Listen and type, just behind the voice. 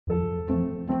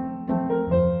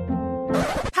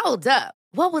Hold up.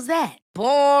 What was that?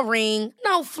 Boring.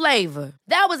 No flavor.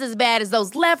 That was as bad as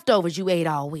those leftovers you ate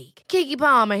all week. Keke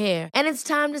Palmer here, and it's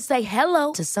time to say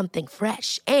hello to something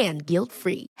fresh and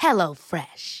guilt-free. Hello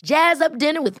Fresh. Jazz up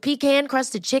dinner with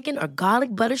pecan-crusted chicken or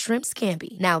garlic butter shrimp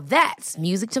scampi. Now that's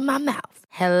music to my mouth.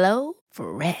 Hello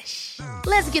Fresh.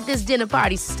 Let's get this dinner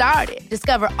party started.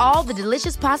 Discover all the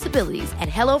delicious possibilities at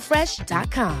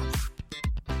hellofresh.com.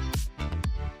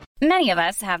 Many of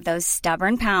us have those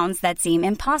stubborn pounds that seem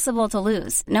impossible to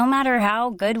lose, no matter how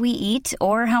good we eat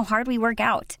or how hard we work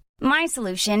out. My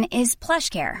solution is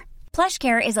PlushCare.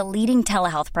 PlushCare is a leading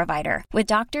telehealth provider with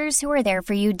doctors who are there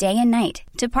for you day and night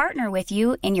to partner with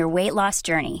you in your weight loss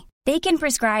journey. They can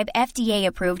prescribe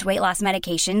FDA-approved weight loss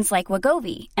medications like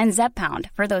Wegovy and Zepbound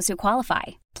for those who qualify.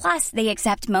 Plus, they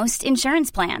accept most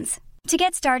insurance plans. To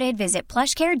get started, visit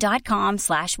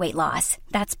plushcare.com/weightloss.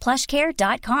 That's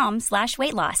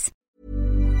plushcare.com/weightloss.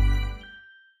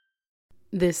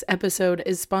 This episode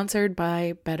is sponsored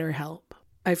by BetterHelp.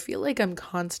 I feel like I'm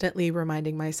constantly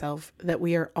reminding myself that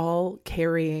we are all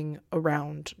carrying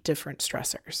around different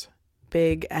stressors,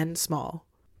 big and small.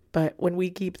 But when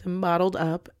we keep them bottled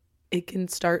up, it can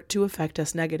start to affect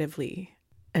us negatively.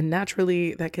 And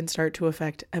naturally, that can start to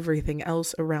affect everything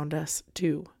else around us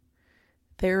too.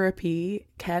 Therapy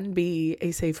can be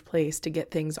a safe place to get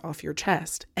things off your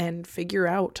chest and figure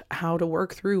out how to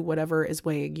work through whatever is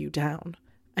weighing you down.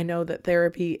 I know that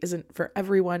therapy isn't for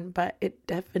everyone, but it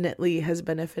definitely has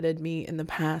benefited me in the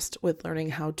past with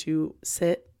learning how to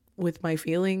sit with my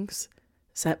feelings,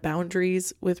 set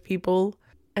boundaries with people,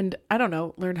 and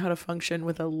learn how to function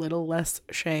with a little less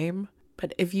shame.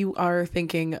 But if you are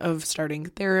thinking of starting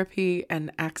therapy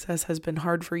and access has been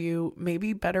hard for you,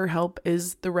 maybe BetterHelp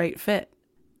is the right fit.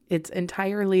 It's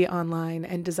entirely online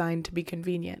and designed to be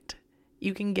convenient.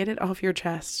 You can get it off your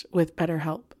chest with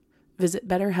BetterHelp. Visit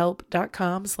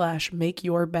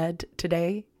betterhelp.com/makeyourbed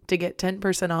today to get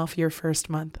 10% off your first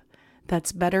month.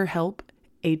 That's BetterHelp,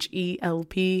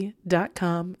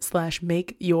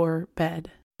 HELP.com/makeyourbed.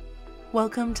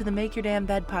 Welcome to the Make Your Damn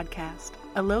Bed podcast,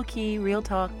 a low-key,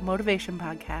 real-talk motivation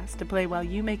podcast to play while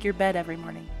you make your bed every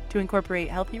morning to incorporate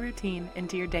healthy routine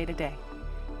into your day-to-day.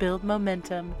 Build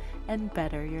momentum, and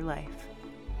better your life.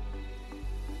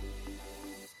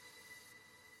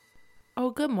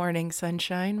 Oh, good morning,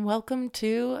 sunshine. Welcome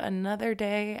to another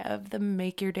day of the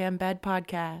Make Your Damn Bed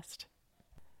podcast.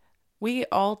 We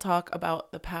all talk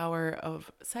about the power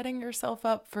of setting yourself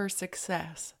up for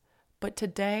success, but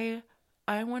today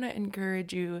I want to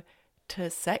encourage you to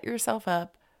set yourself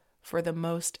up for the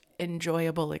most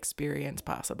enjoyable experience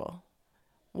possible.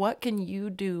 What can you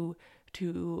do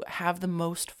to have the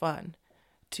most fun,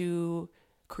 to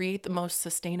create the most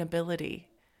sustainability,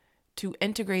 to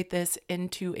integrate this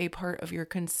into a part of your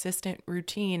consistent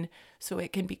routine so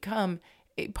it can become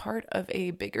a part of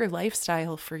a bigger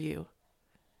lifestyle for you?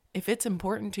 If it's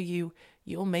important to you,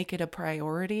 you'll make it a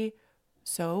priority.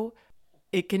 So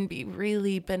it can be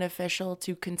really beneficial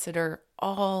to consider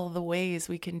all the ways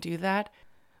we can do that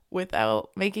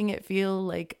without making it feel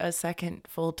like a second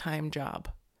full-time job.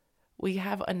 We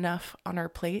have enough on our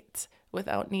plates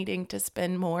without needing to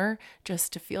spend more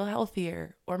just to feel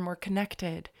healthier or more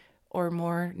connected or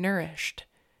more nourished.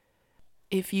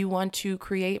 If you want to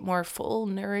create more full,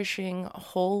 nourishing,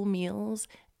 whole meals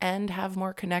and have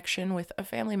more connection with a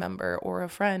family member or a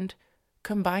friend,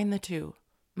 combine the two.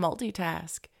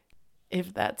 Multitask.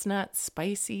 If that's not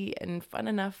spicy and fun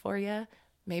enough for you,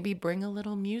 maybe bring a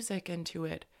little music into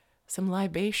it, some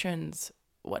libations,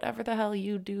 whatever the hell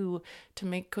you do to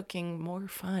make cooking more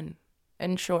fun.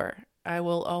 And sure, I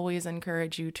will always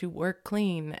encourage you to work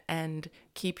clean and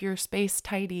keep your space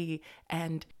tidy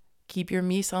and keep your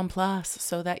mise en place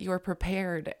so that you're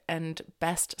prepared and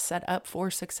best set up for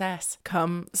success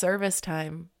come service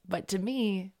time. But to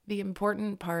me, the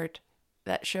important part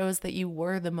that shows that you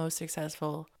were the most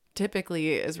successful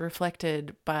typically is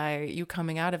reflected by you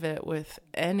coming out of it with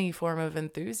any form of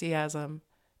enthusiasm.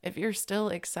 If you're still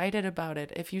excited about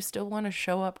it, if you still want to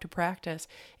show up to practice,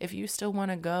 if you still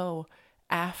want to go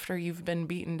after you've been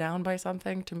beaten down by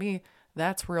something, to me,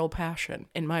 that's real passion,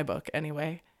 in my book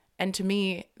anyway. And to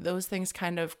me, those things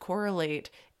kind of correlate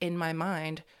in my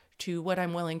mind to what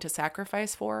I'm willing to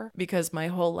sacrifice for, because my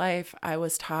whole life I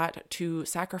was taught to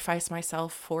sacrifice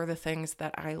myself for the things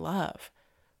that I love.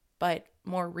 But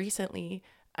more recently,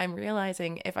 I'm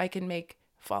realizing if I can make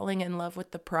falling in love with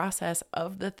the process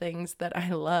of the things that I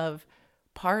love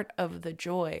part of the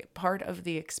joy, part of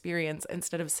the experience,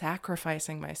 instead of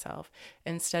sacrificing myself,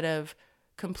 instead of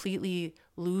completely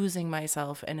losing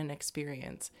myself in an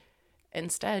experience,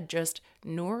 Instead, just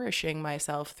nourishing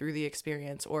myself through the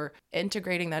experience or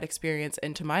integrating that experience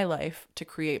into my life to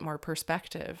create more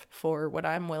perspective for what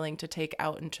I'm willing to take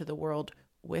out into the world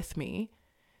with me,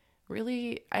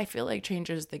 really, I feel like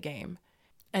changes the game.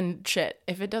 And shit,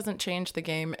 if it doesn't change the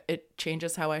game, it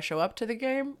changes how I show up to the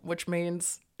game, which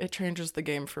means it changes the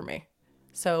game for me.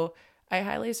 So I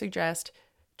highly suggest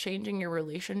changing your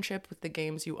relationship with the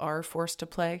games you are forced to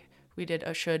play. We did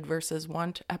a should versus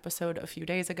want episode a few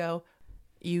days ago.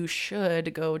 You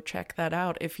should go check that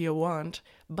out if you want.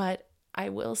 But I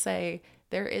will say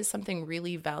there is something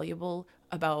really valuable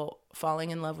about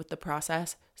falling in love with the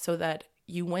process so that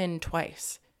you win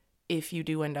twice if you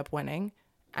do end up winning,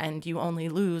 and you only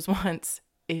lose once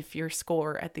if your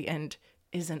score at the end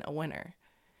isn't a winner.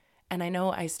 And I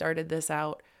know I started this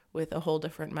out with a whole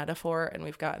different metaphor and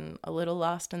we've gotten a little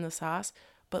lost in the sauce,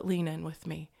 but lean in with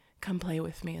me. Come play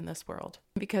with me in this world.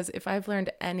 Because if I've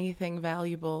learned anything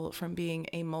valuable from being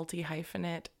a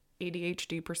multi-hyphenate,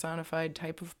 ADHD personified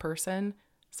type of person,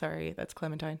 sorry, that's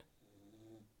Clementine.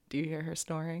 Do you hear her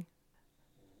snoring?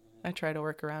 I try to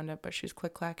work around it, but she's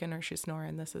click-clacking or she's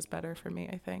snoring. This is better for me,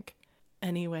 I think.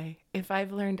 Anyway, if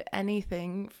I've learned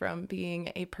anything from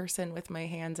being a person with my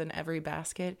hands in every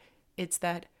basket, it's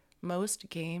that most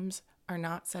games are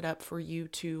not set up for you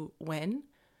to win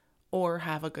or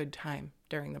have a good time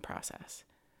during the process.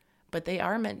 But they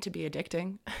are meant to be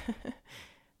addicting.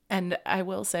 And I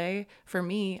will say, for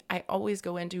me, I always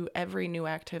go into every new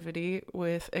activity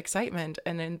with excitement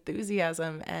and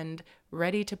enthusiasm and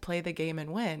ready to play the game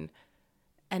and win.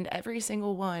 And every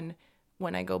single one,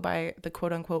 when I go by the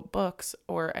quote-unquote books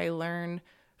or I learn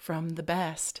from the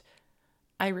best,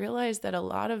 I realize that a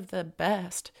lot of the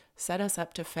best set us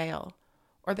up to fail,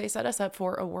 or they set us up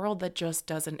for a world that just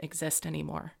doesn't exist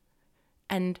anymore.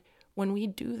 And when we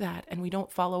do that and we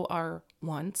don't follow our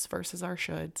wants versus our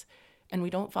shoulds, and we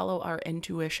don't follow our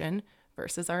intuition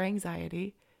versus our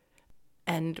anxiety,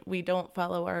 and we don't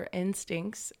follow our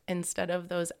instincts instead of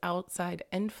those outside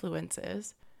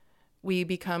influences, we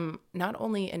become not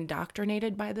only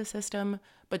indoctrinated by the system,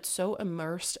 but so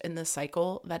immersed in the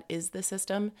cycle that is the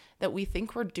system that we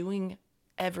think we're doing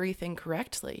everything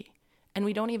correctly. And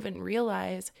we don't even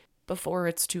realize before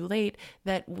it's too late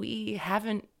that we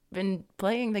haven't been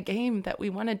playing the game that we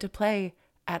wanted to play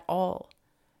at all.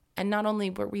 And not only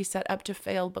were we set up to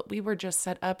fail, but we were just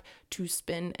set up to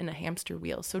spin in a hamster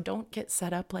wheel. So don't get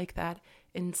set up like that.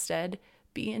 Instead,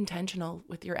 be intentional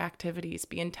with your activities.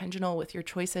 Be intentional with your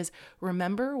choices.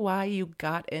 Remember why you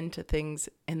got into things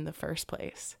in the first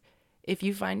place. If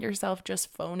you find yourself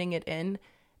just phoning it in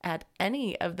at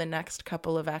any of the next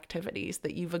couple of activities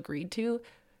that you've agreed to,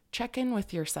 check in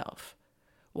with yourself.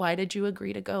 Why did you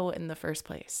agree to go in the first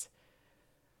place?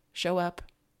 Show up,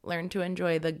 learn to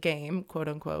enjoy the game, quote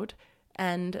unquote,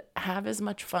 and have as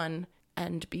much fun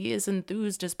and be as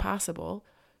enthused as possible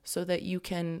so that you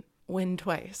can win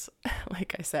twice,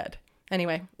 like I said.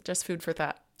 Anyway, just food for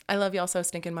thought. I love y'all so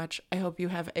stinking much. I hope you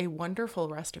have a wonderful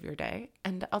rest of your day,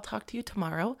 and I'll talk to you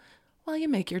tomorrow while you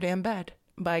make your damn bed.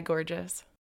 Bye, gorgeous.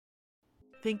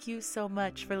 Thank you so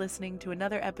much for listening to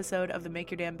another episode of the Make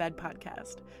Your Damn Bed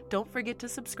podcast. Don't forget to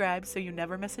subscribe so you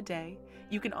never miss a day.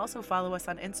 You can also follow us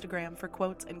on Instagram for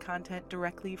quotes and content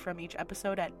directly from each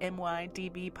episode at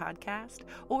MYDB Podcast,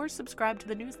 or subscribe to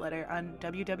the newsletter on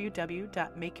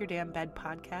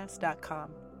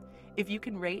www.makeyourdamnbedpodcast.com. If you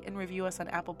can rate and review us on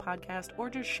Apple Podcast or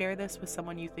just share this with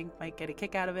someone you think might get a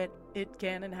kick out of it, it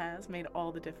can and has made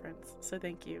all the difference. So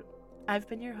thank you. I've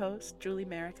been your host, Julie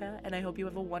Merica, and I hope you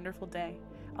have a wonderful day.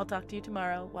 I'll talk to you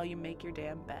tomorrow while you make your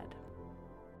damn bed.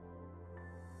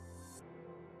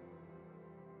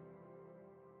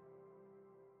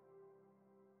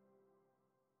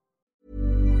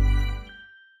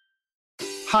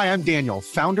 Hi, I'm Daniel,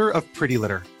 founder of Pretty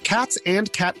Litter. Cats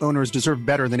and cat owners deserve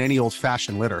better than any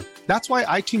old-fashioned litter. That's why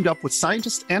I teamed up with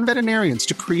scientists and veterinarians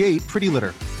to create Pretty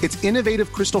Litter. Its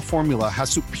innovative crystal formula has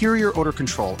superior odor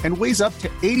control and weighs up to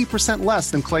 80%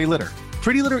 less than clay litter.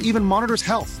 Pretty Litter even monitors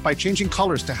health by changing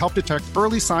colors to help detect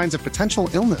early signs of potential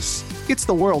illness. It's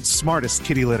the world's smartest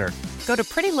kitty litter. Go to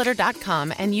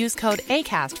prettylitter.com and use code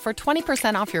ACAST for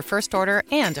 20% off your first order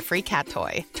and a free cat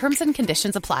toy. Terms and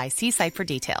conditions apply. See site for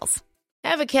details.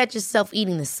 Ever catch yourself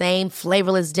eating the same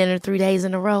flavorless dinner 3 days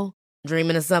in a row?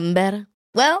 Dreaming of something better?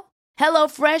 Well,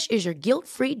 HelloFresh is your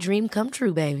guilt-free dream come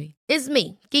true, baby. It's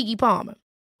me, Keke Palmer.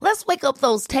 Let's wake up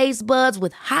those taste buds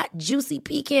with hot, juicy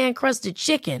pecan-crusted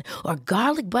chicken or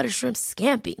garlic butter shrimp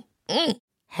scampi.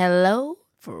 Hello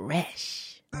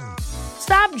Fresh.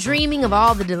 Stop dreaming of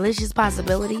all the delicious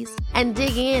possibilities and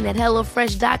dig in at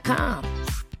HelloFresh.com.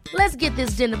 Let's get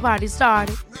this dinner party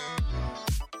started.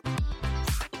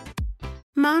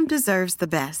 Mom deserves the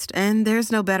best, and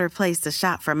there's no better place to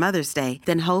shop for Mother's Day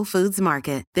than Whole Foods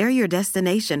Market. They're your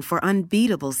destination for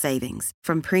unbeatable savings,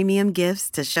 from premium gifts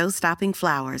to show-stopping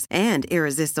flowers and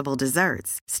irresistible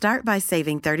desserts. Start by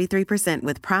saving 33%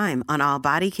 with Prime on all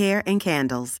body care and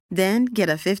candles. Then get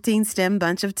a 15-stem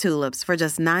bunch of tulips for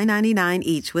just $9.99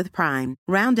 each with Prime.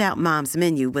 Round out Mom's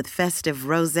menu with festive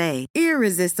rosé,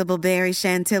 irresistible berry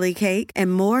chantilly cake,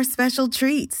 and more special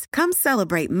treats. Come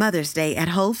celebrate Mother's Day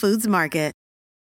at Whole Foods Market.